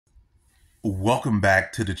Welcome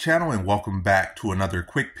back to the channel and welcome back to another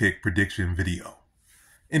quick pick prediction video.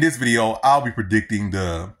 In this video, I'll be predicting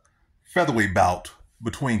the featherweight bout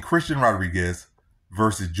between Christian Rodriguez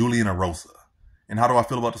versus Julian Erosa. And how do I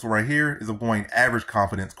feel about this one right here? Is I'm going average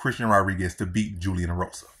confidence Christian Rodriguez to beat Julian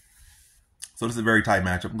Erosa. So this is a very tight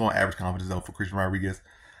matchup. I'm going average confidence though for Christian Rodriguez.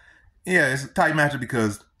 Yeah, it's a tight matchup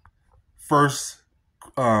because first,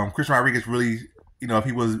 Christian Rodriguez really, if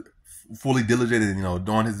he was fully diligent and,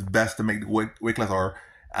 doing his best to make the weight class, or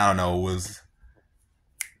I don't know, was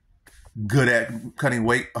good at cutting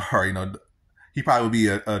weight, or, he probably would be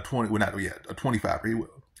a 20, well, not yet, a 25. He would,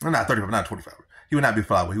 not 35, not 25. He would not be a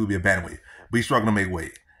flyweight. He would be a bantamweight. But he's struggling to make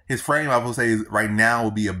weight. His frame, I will say, is right now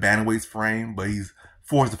will be a bantamweight's frame, but he's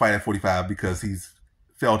forced to fight at 45 because he's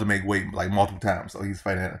failed to make weight like multiple times. So he's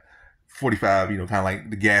fighting at 45, kind of like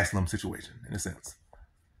the Gaslam situation in a sense.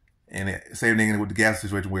 And same thing with the gas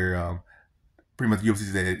situation where pretty much the UFC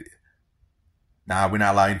said, nah, we're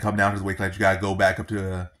not allowing you to come down to this weight class. You got to go back up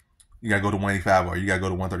to, you got to go to 185 or you got to go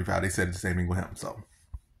to 135. They said the same thing with him. So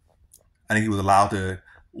I think he was allowed to,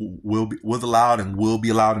 was allowed and will be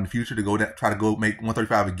allowed in the future to go try to go make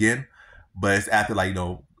 135 again. But it's after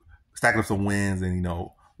stacking up some wins and,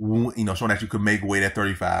 showing that you could make weight at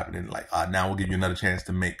 35. And then now we'll give you another chance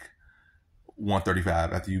to make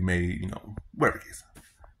 135 after you made, whatever case.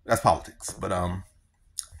 That's politics. But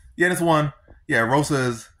yeah, this one, Rosa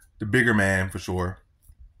is the bigger man for sure.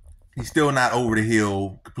 He's still not over the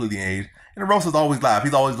hill completely in age. And Rosa's always live.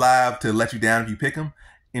 He's always live to let you down if you pick him.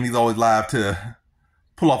 And he's always live to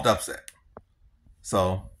pull off the upset.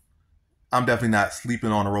 So I'm definitely not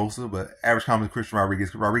sleeping on Erosa, but average confidence Christian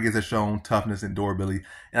Rodriguez. Rodriguez has shown toughness and durability.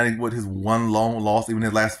 And I think what his one lone loss, even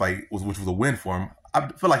his last fight, which was a win for him. I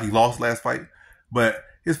feel like he lost last fight, but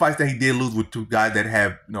his fights that he did lose with two guys that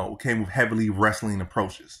have, came with heavily wrestling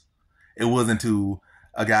approaches. It wasn't to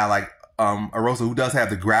a guy like Erosa, who does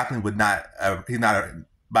have the grappling, but he's not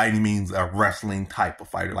by any means a wrestling type of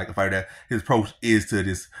fighter. Like a fighter that his approach is to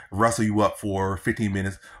just wrestle you up for 15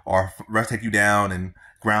 minutes or take you down and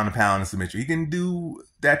ground and pound and submit you. He can do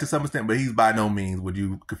that to some extent, but he's by no means would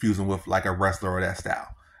you confuse him with like a wrestler or that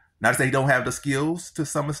style. Not to say he don't have the skills to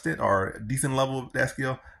some extent or a decent level of that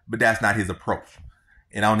skill, but that's not his approach.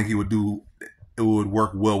 And I don't think it would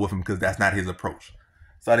work well with him because that's not his approach.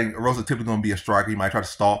 So I think Erosa typically going to be a striker. He might try to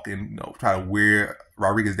stalk and try to wear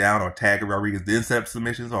Rodriguez down or tag Rodriguez, then set up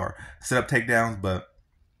submissions or set up takedowns. But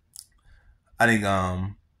I think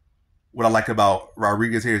what I like about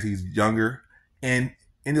Rodriguez here is he's younger. And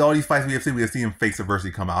in all these fights we have seen him face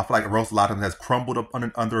adversity come out. I feel like Erosa a lot of times has crumbled up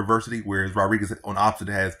under adversity, whereas Rodriguez on the opposite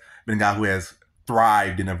has been a guy who has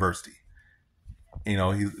thrived in adversity. And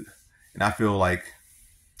I feel like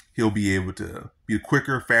he'll be able to be a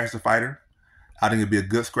quicker, faster fighter. I think it'll be a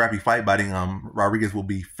good, scrappy fight. But I think Rodriguez will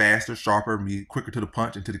be faster, sharper, and be quicker to the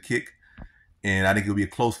punch and to the kick. And I think it'll be a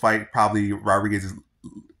close fight. Probably Rodriguez is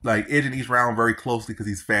edging each round very closely because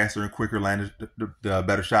he's faster and quicker, landing the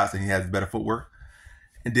better shots, and he has better footwork.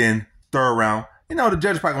 And then third round, the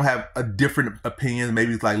judge is probably gonna have a different opinion.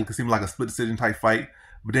 Maybe it's it seems like a split decision type fight.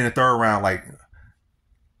 But then the third round,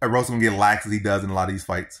 Erosa gonna get lax as he does in a lot of these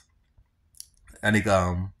fights. I think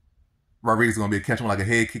Rodriguez is going to be catching like a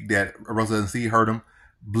head kick that Erosa doesn't see, hurt him,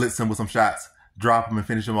 blitz him with some shots, drop him, and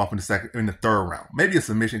finish him off in the third round. Maybe a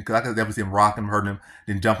submission, because I could definitely see him rocking him, hurting him,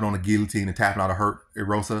 then jumping on the guillotine and tapping out to hurt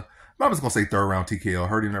Erosa. But I'm just going to say third round TKO,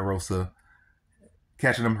 hurting Erosa,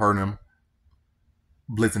 catching him, hurting him,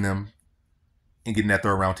 blitzing him, and getting that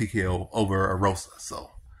third round TKO over Erosa.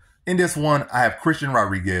 So in this one, I have Christian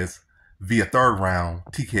Rodriguez via third round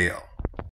TKO.